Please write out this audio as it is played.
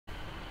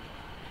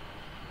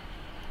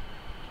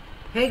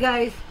Hey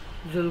guys,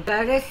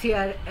 Zulk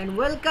here and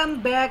welcome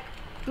back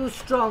to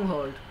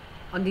Stronghold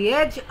on the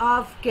edge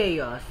of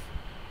chaos.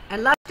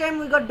 And last time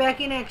we got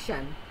back in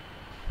action.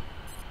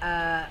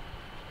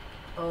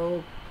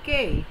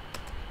 Okay.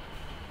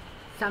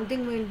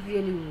 Something went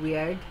really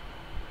weird.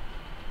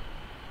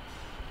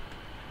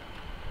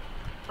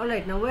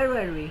 Alright, now where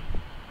were we?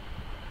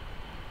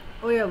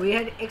 Oh yeah, we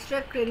had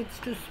extra credits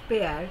to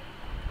spare.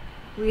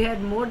 We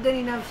had more than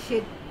enough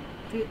shit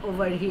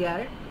over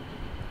here.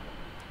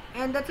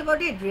 And that's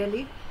about it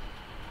really.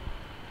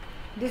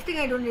 This thing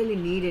I don't really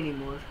need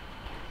anymore.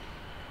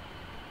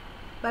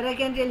 But I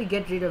can't really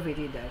get rid of it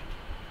either.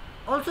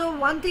 Also,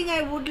 one thing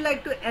I would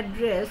like to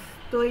address,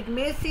 though it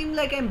may seem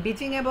like I'm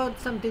bitching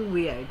about something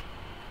weird.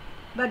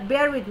 But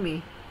bear with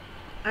me.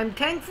 I'm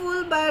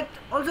thankful but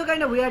also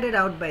kind of weirded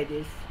out by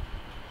this.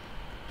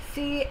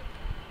 See,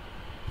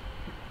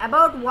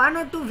 about 1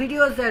 or 2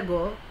 videos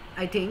ago,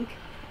 I think,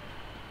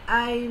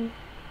 I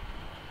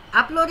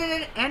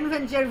uploaded an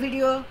adventure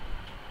video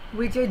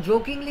which I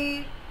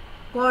jokingly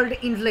called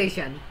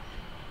inflation.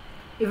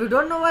 If you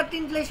don't know what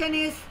inflation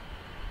is,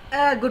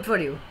 good for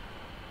you.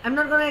 I'm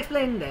not gonna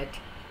explain that.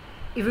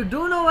 If you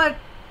do know what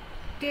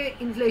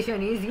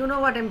inflation is, you know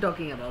what I'm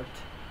talking about.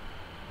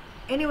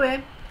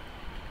 Anyway,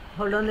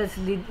 hold on, let's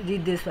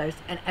read this first.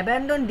 An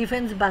abandoned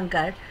defense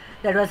bunker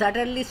that was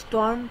utterly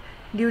stormed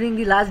during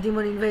the last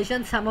demon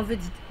invasion. Some of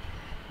its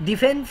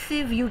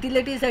defensive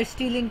utilities are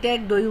still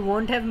intact, though you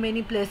won't have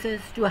many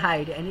places to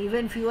hide and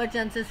even fewer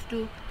chances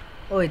to...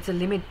 Oh, it's a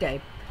limit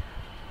type.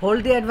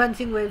 Hold the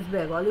advancing waves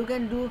back. All you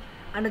can do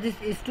under this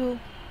is to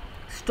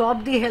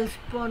stop the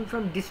hellspawn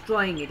from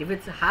destroying it. If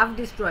it's half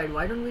destroyed,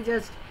 why don't we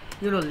just,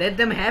 let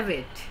them have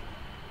it?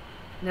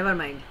 Never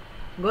mind.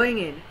 Going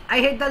in.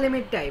 I hate the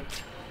limit type,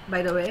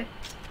 by the way.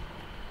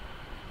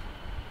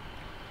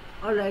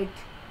 Alright.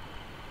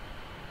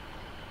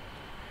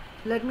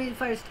 Let me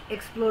first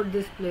explore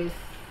this place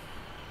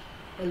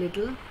a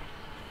little.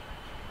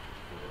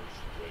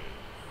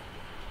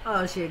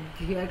 Oh shit,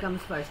 here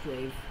comes first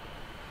wave.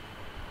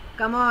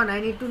 Come on, I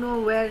need to know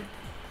where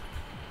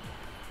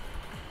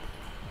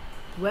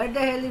the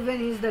hell even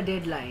is the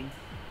deadline.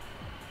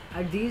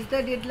 Are these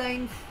the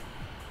deadlines?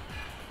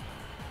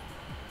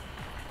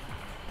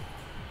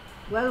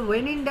 Well,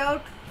 when in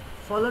doubt,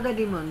 follow the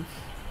demons.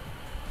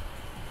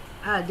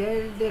 Ah,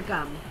 there they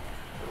come.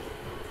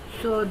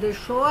 So they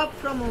show up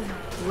from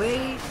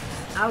way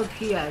out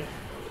here.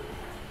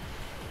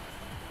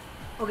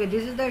 Okay,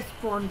 this is their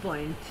spawn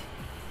point.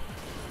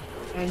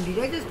 And did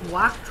I just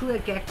walk through a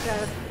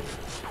cactus?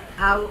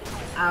 Ow,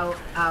 ow,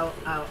 ow,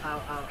 ow,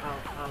 ow, ow, ow,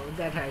 ow.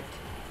 That hurt.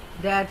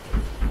 That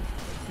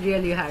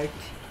really hurt.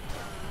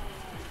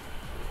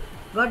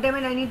 God damn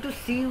it, I need to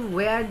see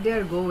where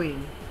they're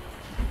going.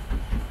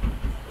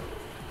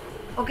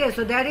 Okay,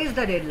 so that is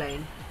the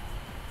deadline.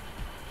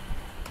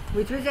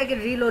 Which means I can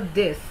reload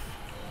this.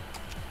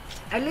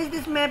 At least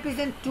this map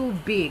isn't too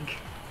big.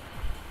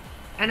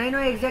 And I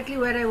know exactly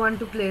where I want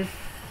to place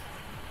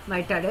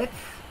my turrets.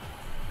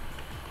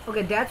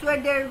 Okay, that's where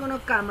they're gonna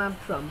come up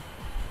from.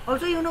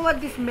 Also, you know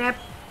what this map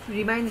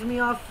reminds me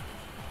of?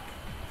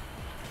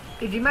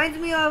 It reminds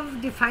me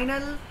of the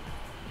final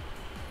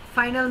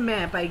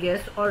map, I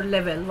guess, or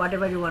level,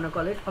 whatever you wanna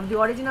call it, of the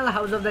original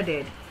House of the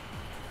Dead.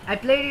 I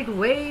played it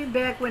way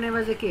back when I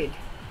was a kid,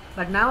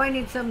 but now I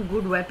need some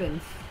good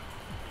weapons.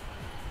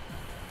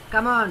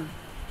 Come on,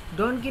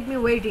 don't keep me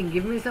waiting,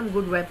 give me some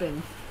good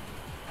weapons.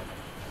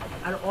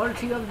 Are all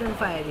 3 of them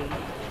firing?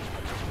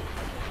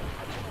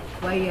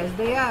 Why, yes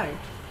they are.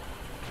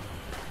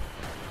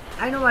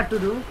 I know what to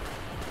do.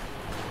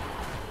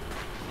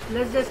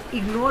 Let's just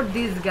ignore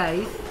these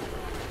guys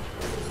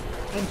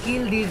and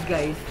kill these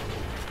guys.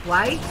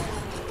 Why?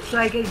 So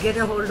I can get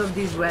a hold of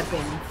these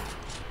weapons.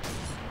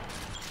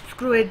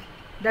 Screw it.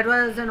 That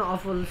was an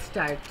awful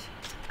start.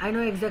 I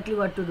know exactly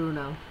what to do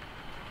now.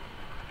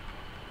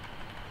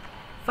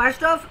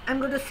 First off, I'm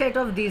going to set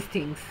off these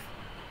things.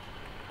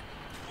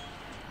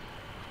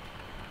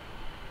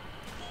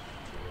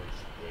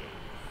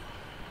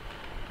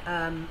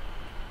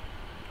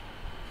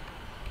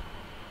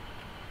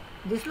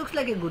 This looks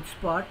like a good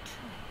spot.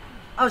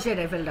 Oh shit,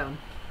 I fell down.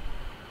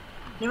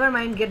 Never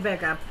mind, get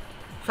back up.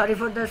 Sorry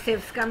for the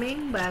saves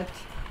coming, but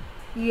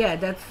yeah,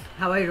 that's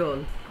how I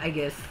roll, I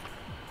guess.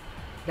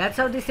 That's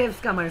how the saves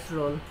comers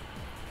roll.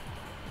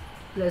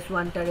 Place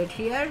 1 turret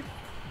here.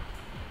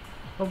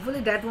 Hopefully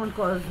that won't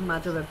cause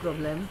much of a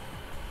problem.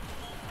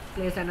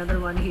 Place another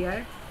one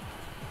here.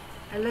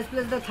 And let's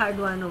place the 3rd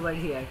one over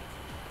here.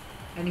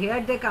 And here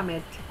they come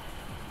it.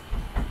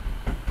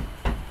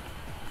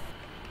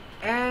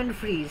 And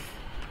freeze.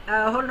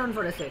 Hold on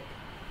for a sec.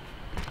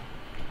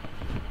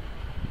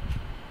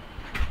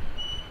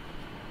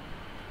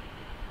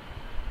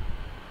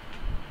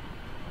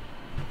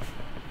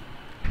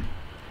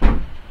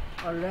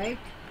 Alright.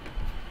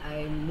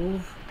 I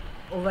move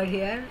over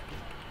here.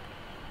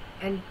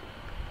 And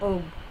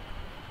oh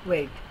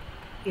wait.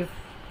 If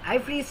I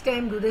freeze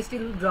time, do they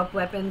still drop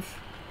weapons?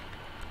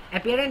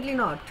 Apparently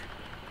not.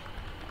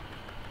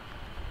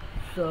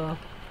 So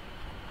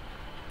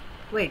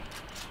wait,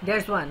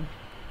 there's one.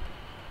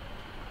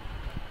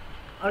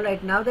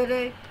 Alright, now that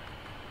I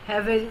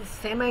have a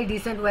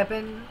semi-decent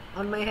weapon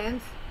on my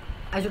hands,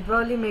 I should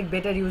probably make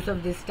better use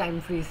of this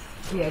time freeze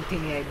spear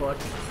thingy I bought.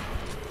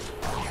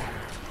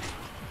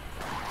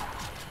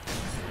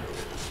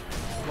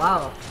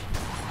 Wow,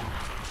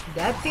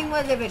 that thing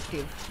was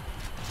effective.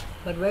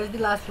 But where's the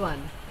last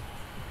one?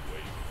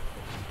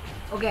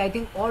 Okay, I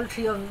think all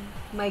three of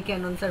my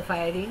cannons are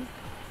firing.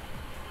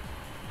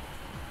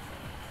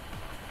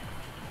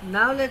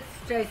 Now let's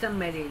try some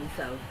marines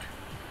out.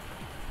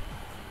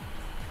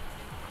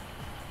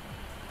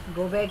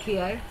 Go back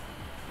here,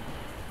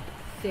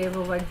 save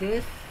over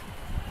this,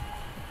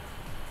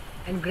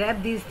 and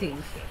grab these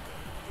things.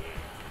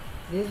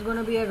 This is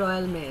gonna be a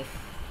royal mess.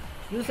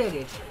 You said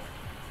it.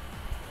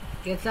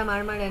 Get some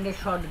armor and a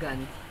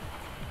shotgun.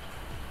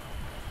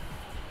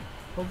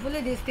 Hopefully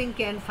this thing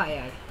can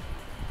fire.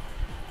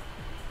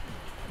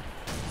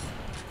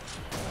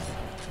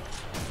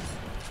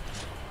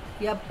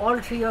 Yep, all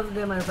three of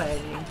them are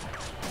firing.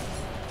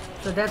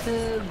 So that's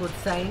a good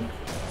sign.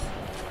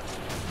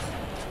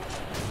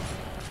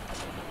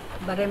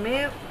 But I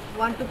may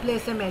want to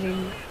place a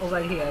marine over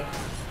here.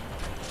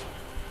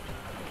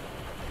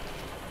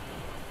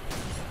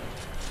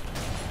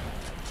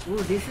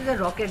 Ooh, this is a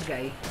rocket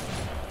guy.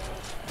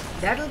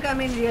 That'll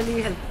come in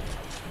really help.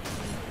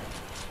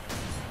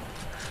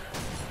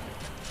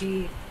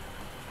 He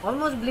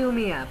almost blew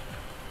me up.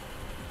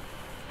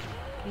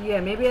 Yeah,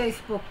 maybe I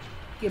spoke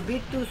a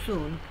bit too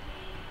soon.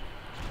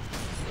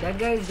 That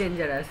guy is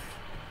dangerous.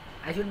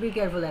 I should be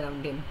careful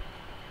around him.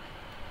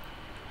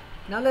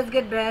 Now let's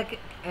get back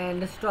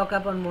and stock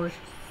up on more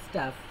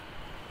stuff.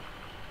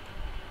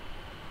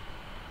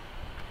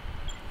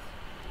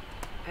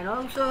 And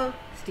also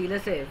steal a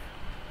save.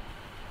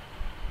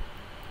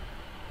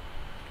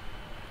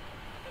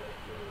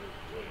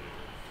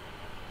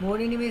 More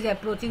enemies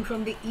approaching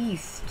from the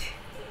east.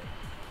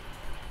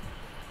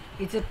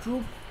 It's a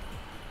troop.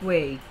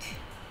 Wait.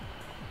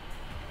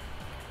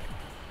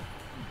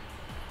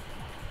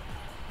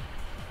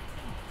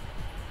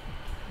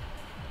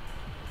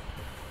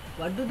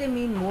 What do they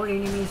mean, more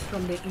enemies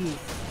from the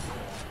east?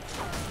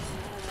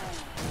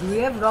 Do we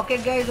have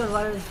rocket guys, or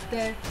what is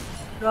there?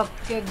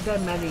 Rocket the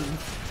marines.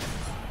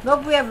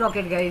 Nope, we have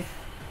rocket guys.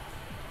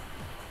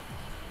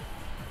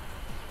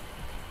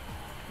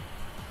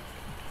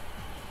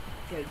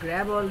 Okay,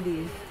 grab all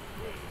these.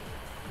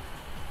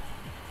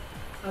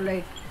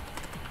 Alright,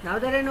 now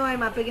that I know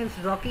I'm up against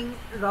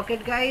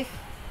rocket guys,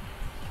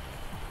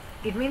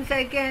 it means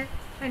I can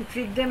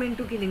trick them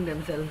into killing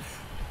themselves.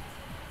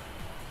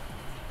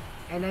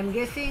 And I'm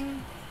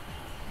guessing,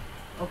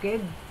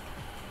 okay,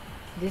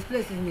 this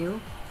place is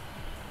new.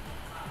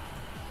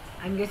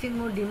 I'm guessing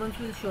more demons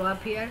will show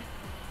up here.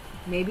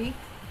 Maybe.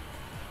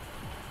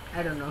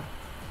 I don't know.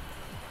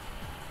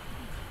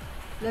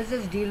 Let's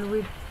just deal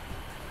with.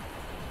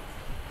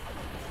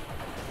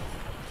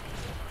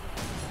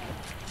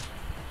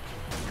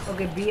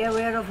 Okay, be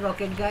aware of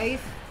rocket guys.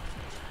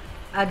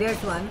 Ah, there's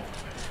one.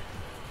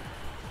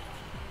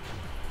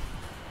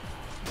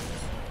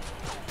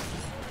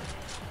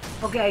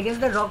 Okay, I guess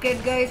the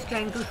rocket guy is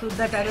trying to shoot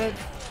the turret,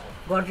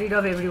 got rid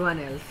of everyone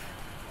else,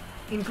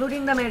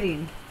 including the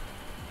marine.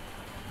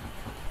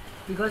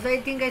 Because I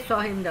think I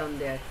saw him down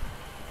there.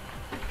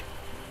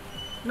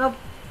 Nope,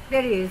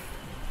 there he is.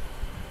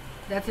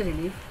 That's a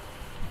relief.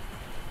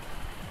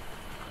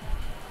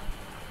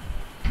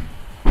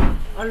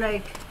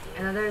 Alright,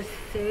 another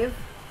save.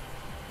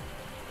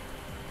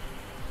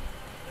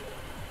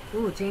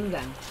 Ooh, chain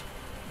gun.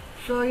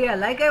 So yeah,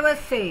 like I was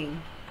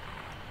saying,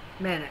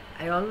 man,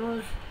 I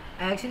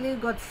actually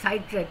got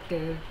sidetracked.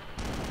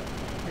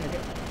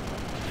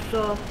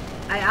 So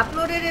I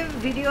uploaded a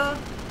video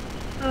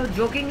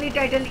jokingly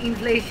titled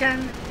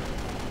Inflation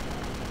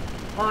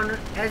on,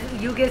 as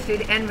you guessed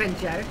it,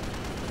 Adventure,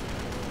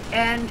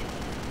 and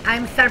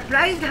I'm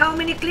surprised how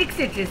many clicks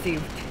it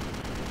received.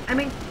 I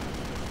mean,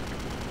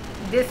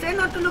 they say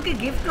not to look a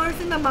gift horse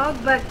in the mouth,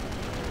 but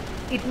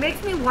it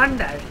makes me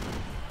wonder.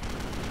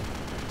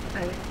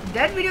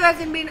 That video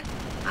hasn't been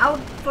out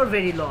for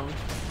very long,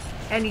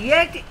 and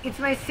yet it's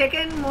my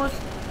second most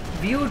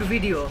viewed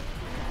video.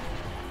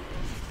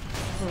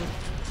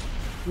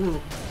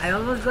 Ooh, I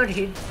almost got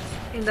hit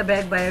in the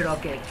back by a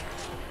rocket.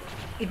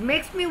 It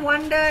makes me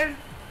wonder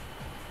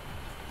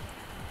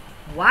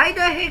why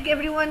the heck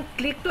everyone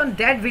clicked on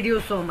that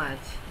video so much.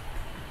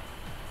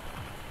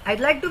 I'd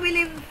like to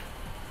believe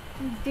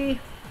the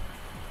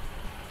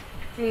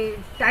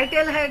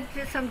title had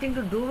something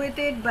to do with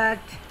it, but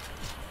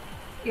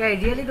yeah, I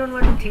really don't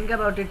want to think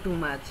about it too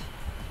much,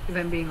 if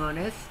I'm being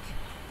honest.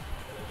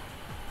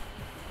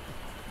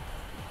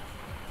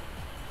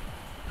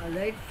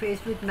 Alright,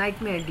 faced with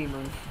nightmare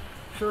demons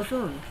so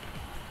soon.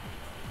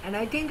 And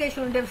I think I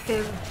shouldn't have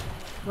saved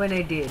when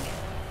I did.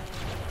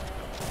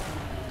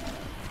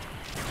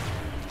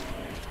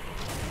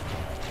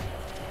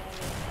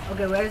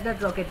 Okay, where is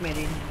that rocket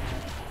marine?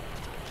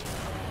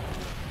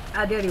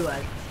 Ah, there you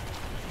are.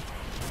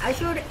 I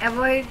should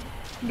avoid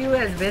you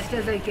as best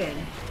as I can.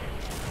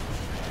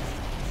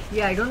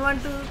 Yeah, I don't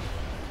want to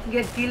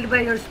get killed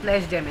by your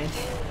splash damage.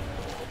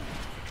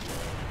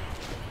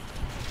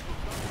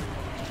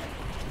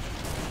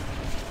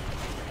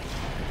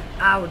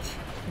 Ouch,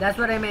 that's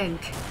what I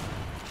meant.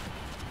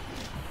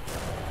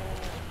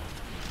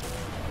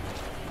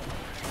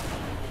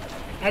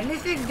 At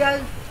least it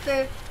does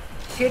a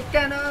shit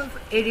ton of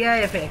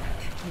area effect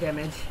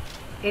damage.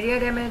 Area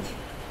damage,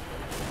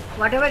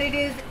 whatever it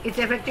is, it's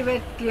effective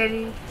at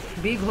clearing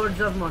big hordes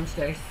of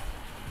monsters.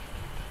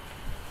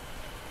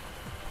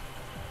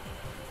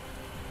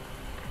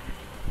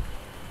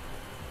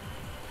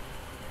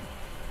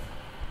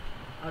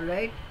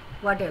 Alright,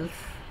 what else?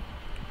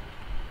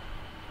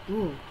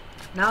 Ooh,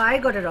 now I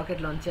got a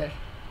rocket launcher.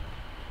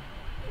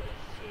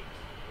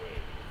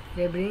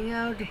 They bring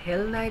out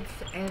Hell Knights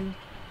and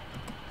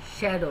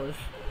Shadows.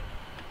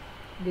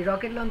 The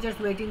rocket launcher's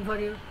waiting for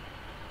you.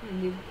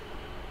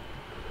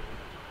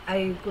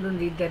 I couldn't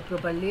read that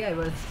properly. I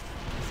was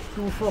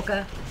too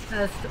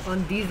focused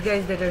on these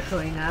guys that are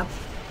showing up.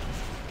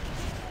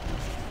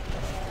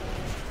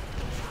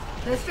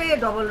 Let's try a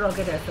double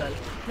rocket as well.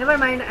 Never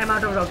mind, I'm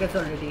out of rockets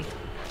already.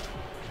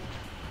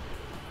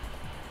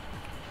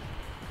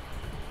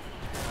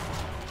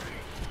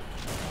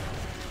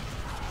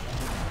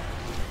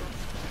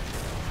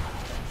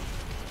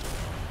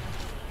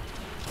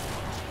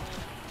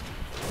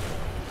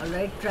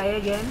 Alright, try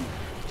again.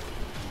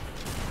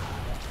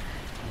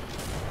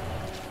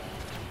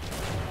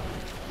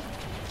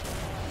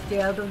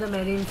 Stay out of the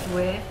Marine's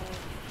way.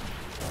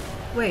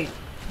 Wait,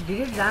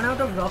 did it run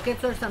out of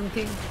rockets or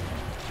something?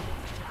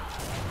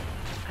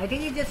 I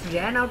think it just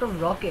ran out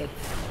of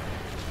rockets.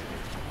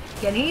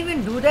 Can he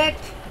even do that?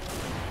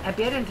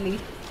 Apparently.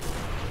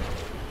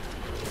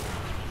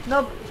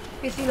 Nope,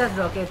 he still has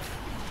rockets.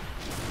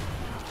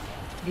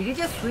 Did he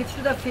just switch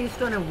to the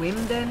fist on a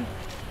whim then?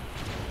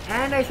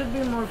 And I should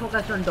be more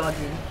focused on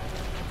dodging.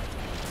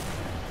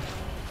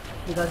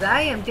 Because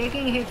I am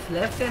taking hits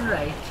left and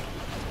right.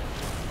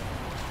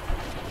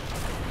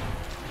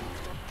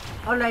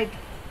 Alright,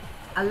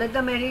 I'll let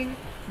the Marine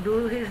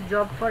do his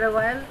job for a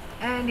while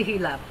and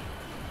heal up.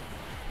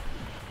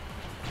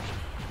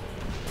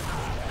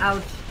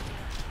 Ouch.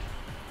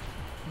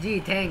 Gee,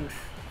 thanks.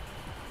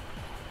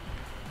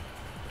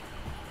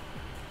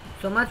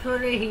 So much for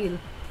a heal.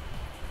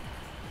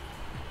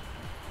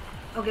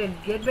 Okay,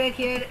 get back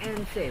here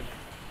and save.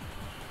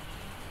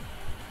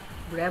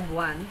 Grab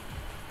one.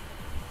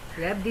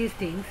 Grab these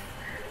things.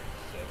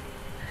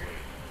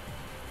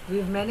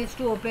 We've managed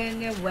to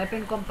open a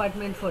weapon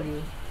compartment for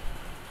you.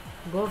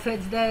 Go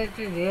fetch that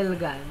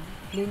railgun.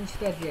 Flinch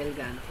that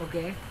railgun,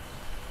 okay?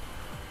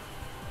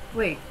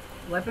 Wait,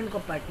 weapon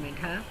compartment,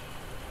 huh?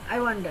 I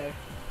wonder.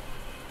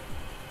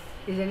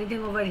 Is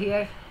anything over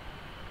here?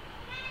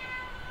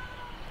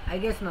 I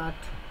guess not.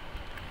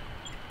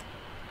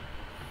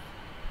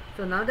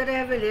 So now that I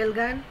have a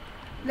railgun,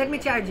 let me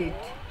charge it.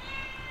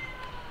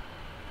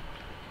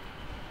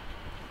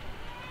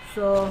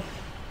 So,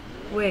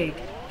 wait,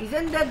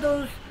 isn't that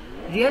those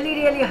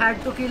really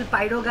hard to kill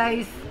pyro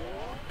guys?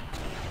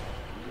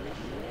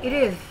 It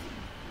is.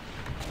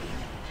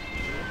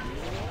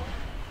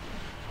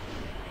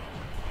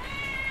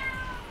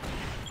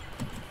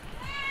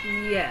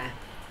 Yeah.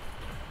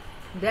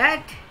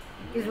 That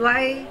is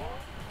why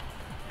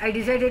I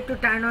decided to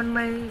turn on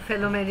my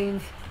fellow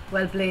Marines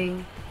while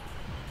playing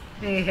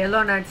a Hell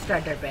on Earth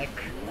starter pack.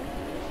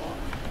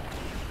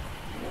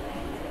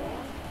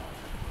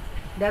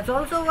 That's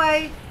also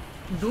why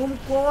Doom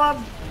co-op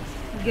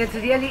gets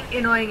really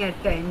annoying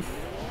at times.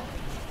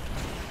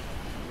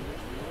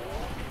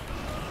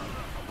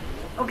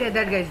 Okay,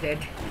 that guy's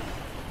dead.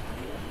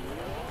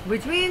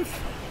 Which means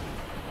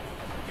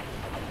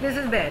this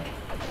is bad.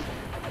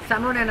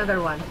 Summon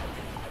another one.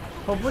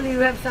 Hopefully you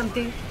have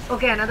something.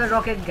 Okay, another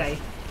rocket guy.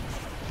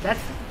 That's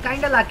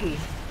kinda lucky,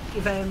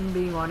 if I am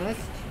being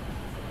honest.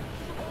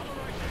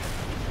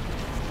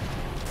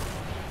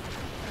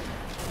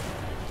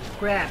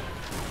 Crap.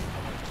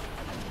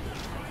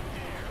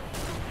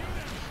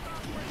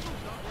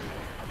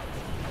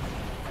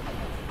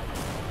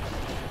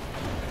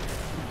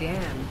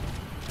 Damn.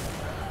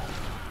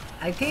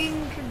 I think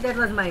that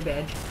was my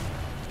bad.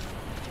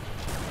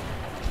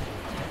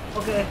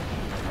 Okay.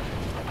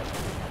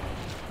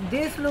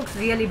 This looks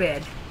really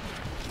bad.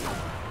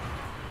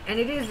 And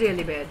it is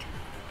really bad.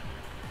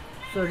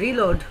 So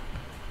reload.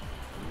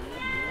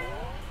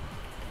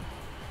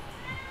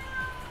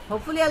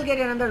 Hopefully I'll get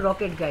another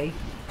rocket guy.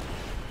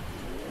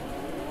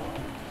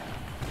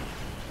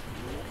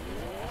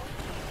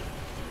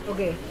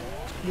 Okay,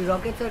 the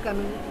rockets are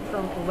coming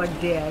from over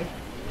there.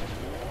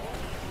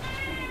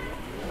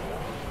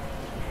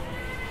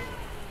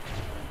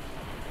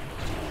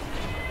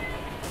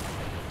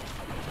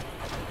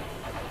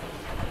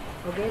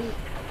 Okay,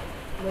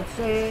 let's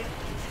say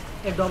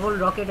a double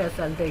rocket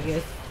assault, I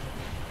guess.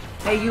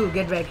 Hey you,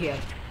 get back here.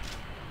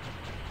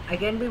 I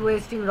can't be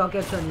wasting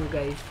rockets on you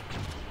guys.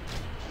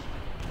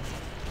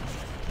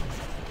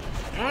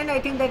 And I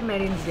think that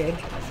Marine's dead.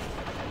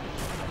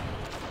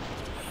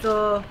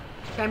 So,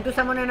 time to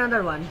summon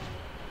another one.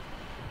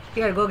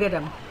 Here, go get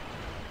him.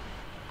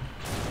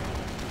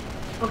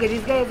 Okay,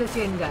 this guy has a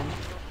chain gun.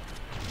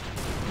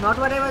 Not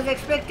what I was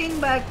expecting,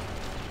 but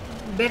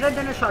better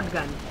than a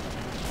shotgun.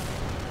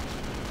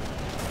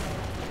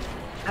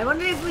 I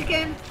wonder if we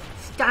can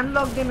stun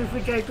lock them if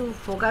we try to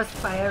focus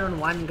fire on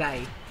one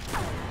guy.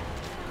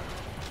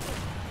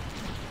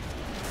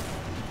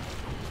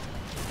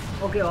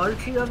 Okay, all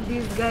three of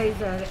these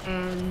guys are,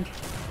 and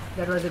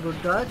that was a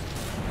good dodge.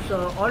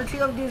 So all three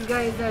of these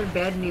guys are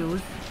bad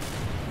news.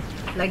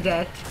 Like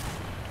that.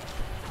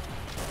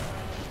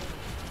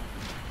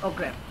 Oh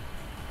crap.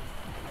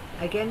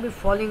 I can't be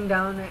falling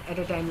down at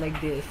a time like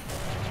this.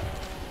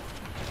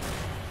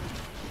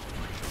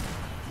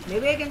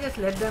 Maybe I can just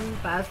let them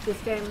pass this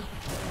time.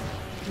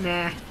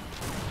 Nah.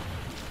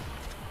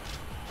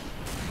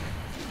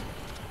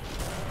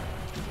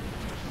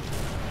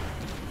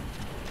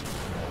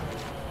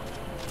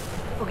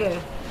 Okay,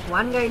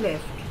 one guy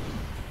left.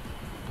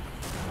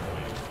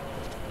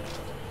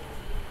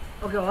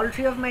 Okay, all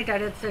three of my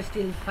turrets are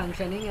still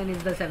functioning and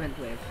it's the 7th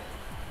wave.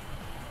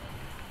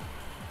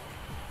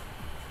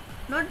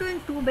 Not doing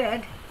too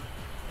bad.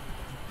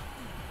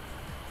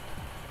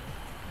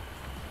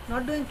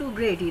 Not doing too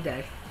great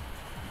either.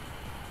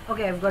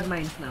 Okay, I've got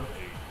mines now.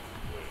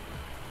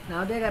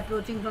 Now they're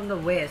approaching from the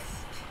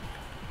west.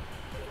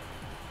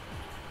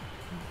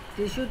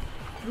 This should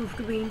prove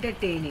to be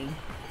entertaining.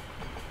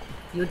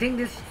 You think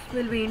this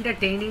will be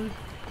entertaining?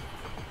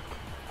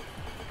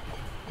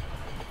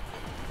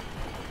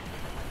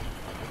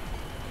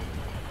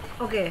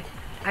 Okay,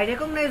 I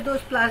recognize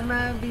those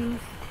plasma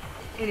beams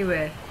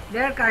anywhere.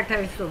 There are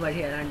cartides over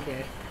here, aren't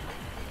there?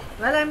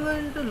 Well, I'm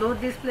going to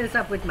load this place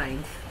up with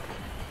mines.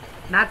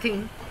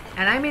 Nothing,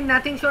 and I mean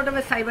nothing short of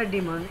a cyber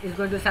demon is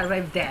going to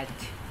survive that.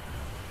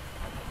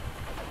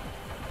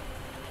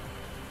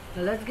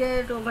 Now let's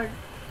get over,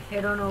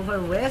 head on over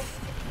west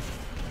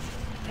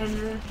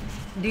and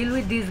deal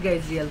with these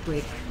guys real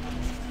quick.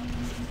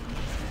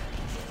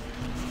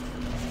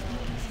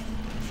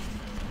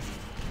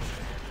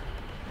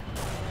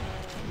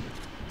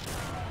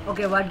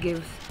 Okay, what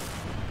gives?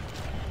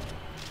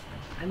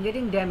 I'm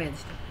getting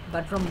damaged,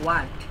 but from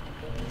what?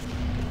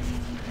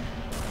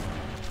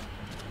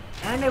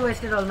 And I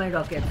wasted all my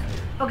rockets.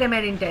 Okay,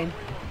 man, in time.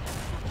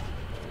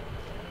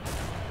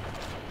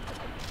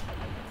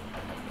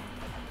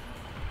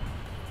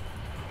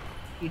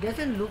 It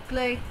doesn't look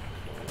like...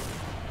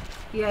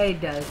 Yeah, it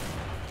does.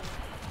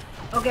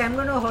 Okay, I'm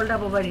gonna hold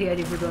up over here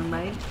if you don't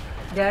mind.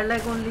 There are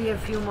like only a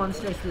few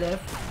monsters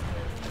left.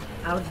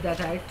 Ouch, that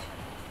hurt.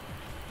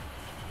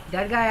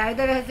 That guy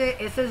either has a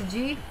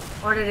SSG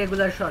or a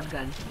regular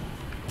shotgun.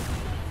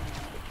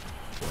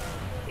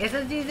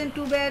 SSG isn't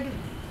too bad.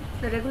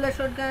 The regular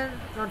shotgun,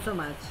 not so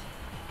much.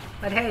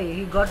 But hey,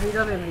 he got rid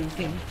of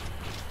everything.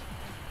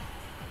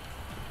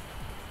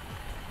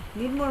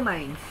 Need more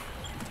mines.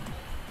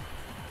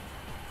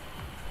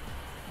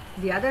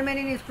 The other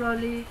marine is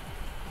probably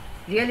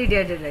really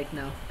dead right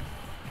now.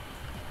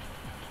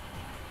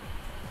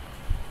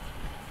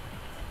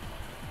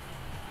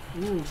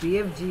 Ooh,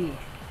 BFG.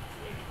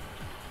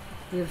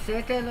 We have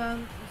sent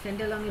along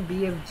a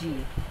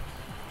BFG.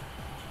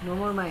 No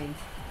more mines.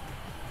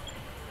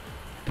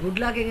 Good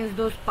luck against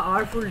those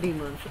powerful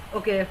demons.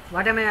 Okay,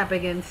 what am I up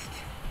against?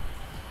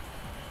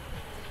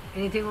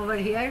 Anything over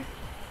here?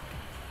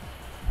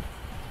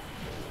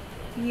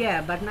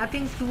 Yeah, but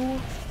nothing too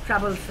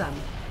troublesome.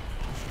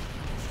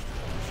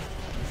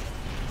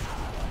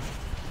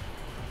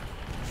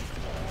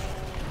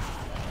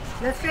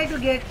 Let's try to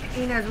get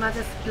in as much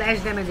as splash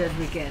damage as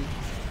we can.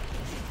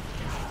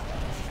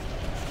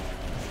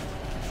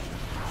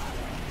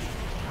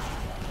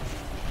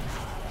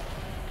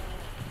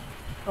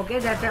 Okay,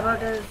 that's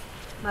about as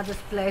much as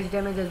splash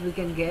damage as we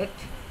can get.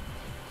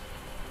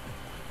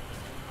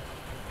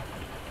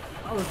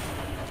 Oh.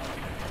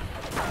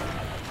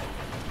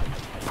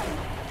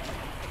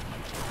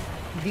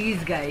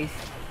 These guys.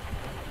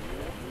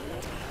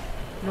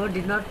 No,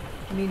 did not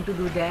mean to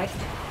do that.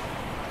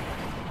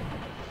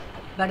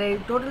 But I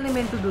totally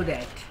meant to do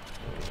that.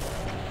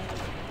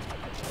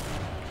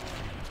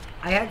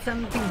 I had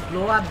something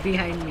blow up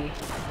behind me.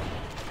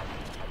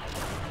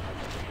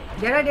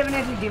 There are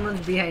definitely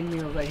demons behind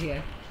me over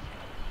here.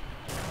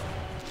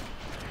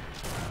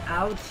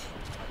 Ouch.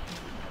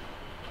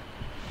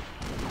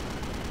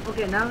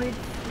 Okay, now it's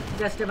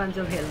just a bunch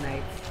of Hell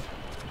Knights.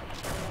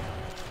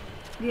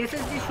 The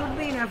SSG should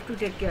be enough to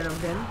take care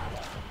of them.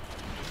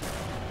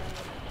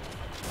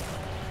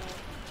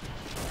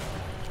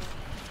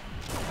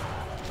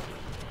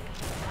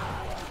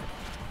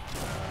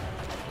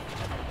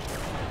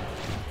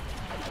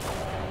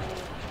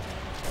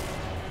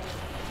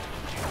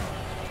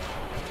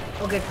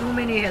 Okay, too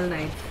many Hell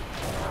Knights.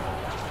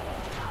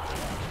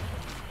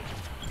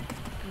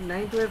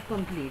 9th wave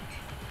complete.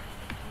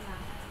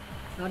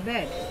 Not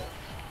bad.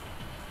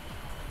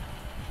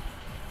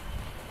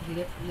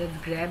 Let's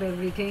grab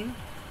everything.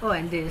 Oh,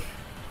 and this.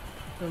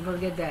 Don't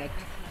forget that.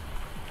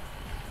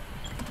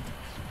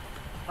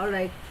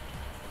 Alright.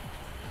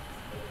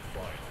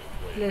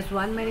 Place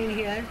one marine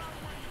here.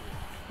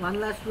 One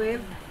last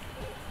wave.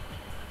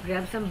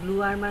 Grab some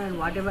blue armor and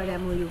whatever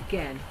ammo you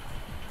can.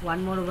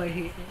 One more over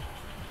here.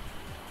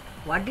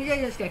 What did I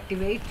just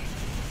activate?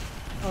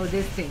 Oh,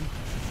 this thing.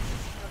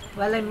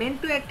 Well, I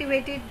meant to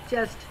activate it,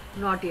 just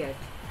not yet.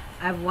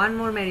 I have one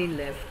more marine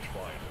left.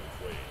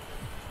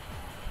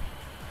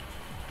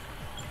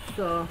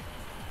 So,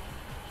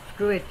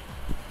 screw it.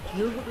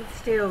 You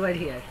stay over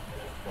here.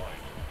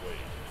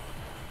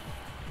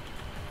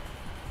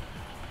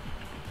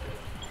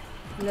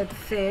 Let's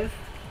save.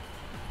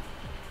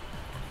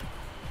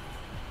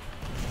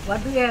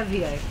 What do we have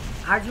here?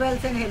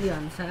 Archviles and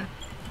Helions, huh?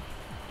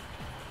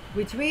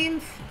 Which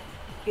means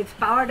it's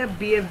powered up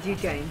BFG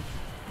time.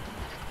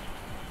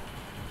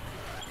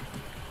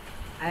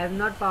 I have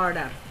not powered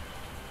up.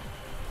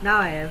 Now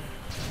I have.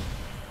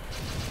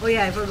 Oh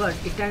yeah, I forgot.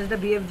 It turns the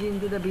BFG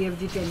into the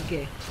BFG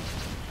 10K.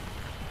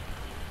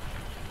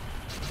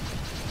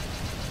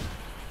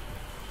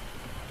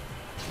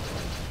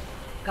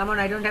 Come on,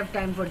 I don't have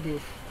time for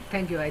this.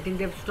 Thank you. I think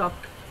they've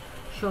stopped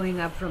showing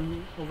up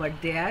from over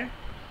there.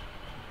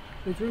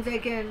 Which means I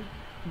can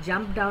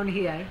jump down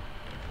here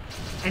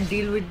and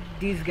deal with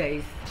these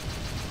guys.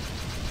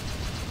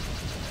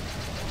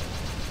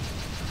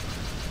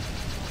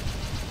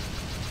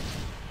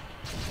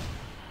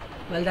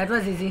 Well, that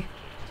was easy.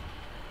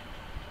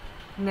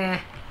 Nah,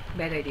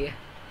 bad idea.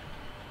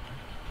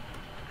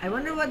 I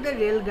wonder what the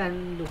rail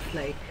gun looks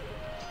like.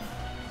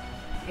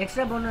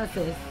 Extra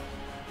bonuses.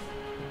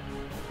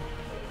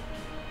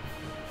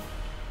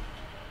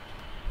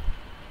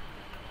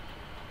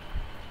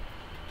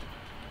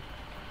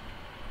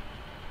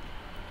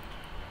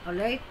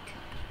 Alright.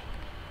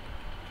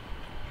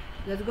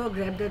 Let's go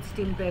grab that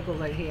steam pack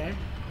over here.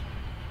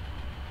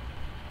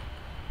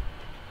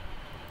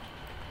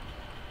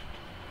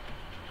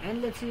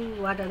 And let's see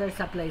what other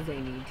supplies I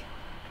need.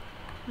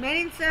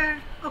 Marines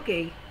are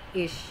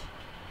okay-ish.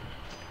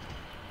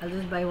 I'll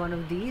just buy one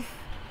of these.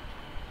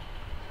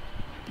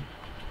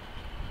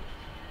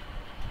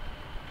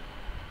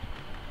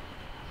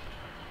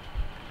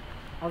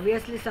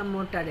 Obviously some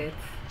more turrets.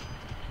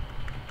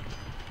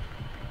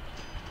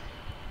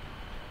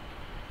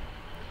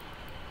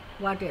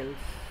 What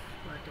else?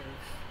 What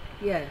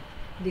else? Yeah,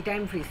 the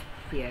time freeze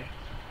sphere.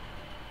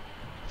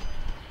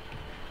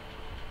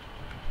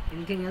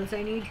 Anything else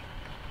I need?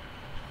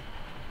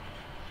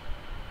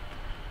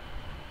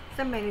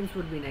 Some marines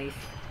would be nice.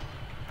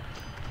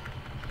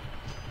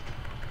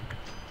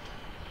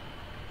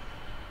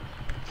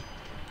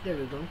 There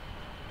we go.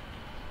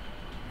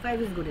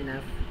 5 is good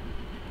enough.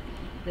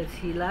 Let's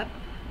heal up.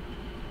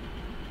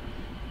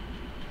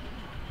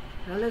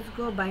 Now let's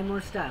go buy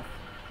more stuff.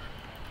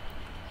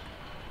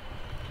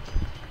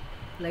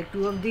 Like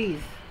 2 of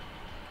these.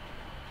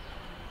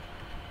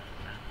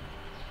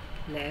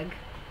 Leg.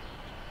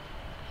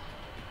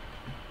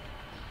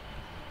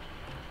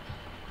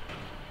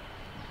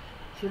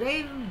 Should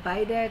I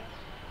buy that?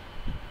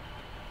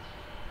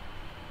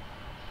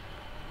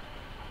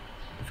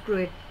 Screw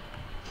it.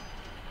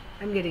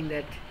 I'm getting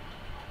that.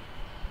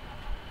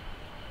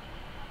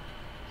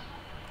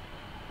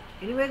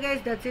 Anyway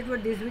guys, that's it for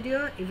this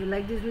video. If you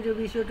like this video,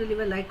 be sure to leave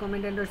a like,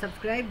 comment and or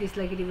subscribe.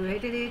 Dislike it if you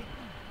hated it.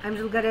 I'm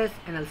Zulk,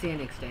 and I'll see you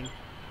next time.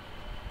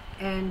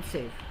 And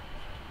save.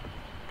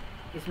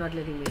 It's not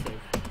letting me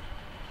save.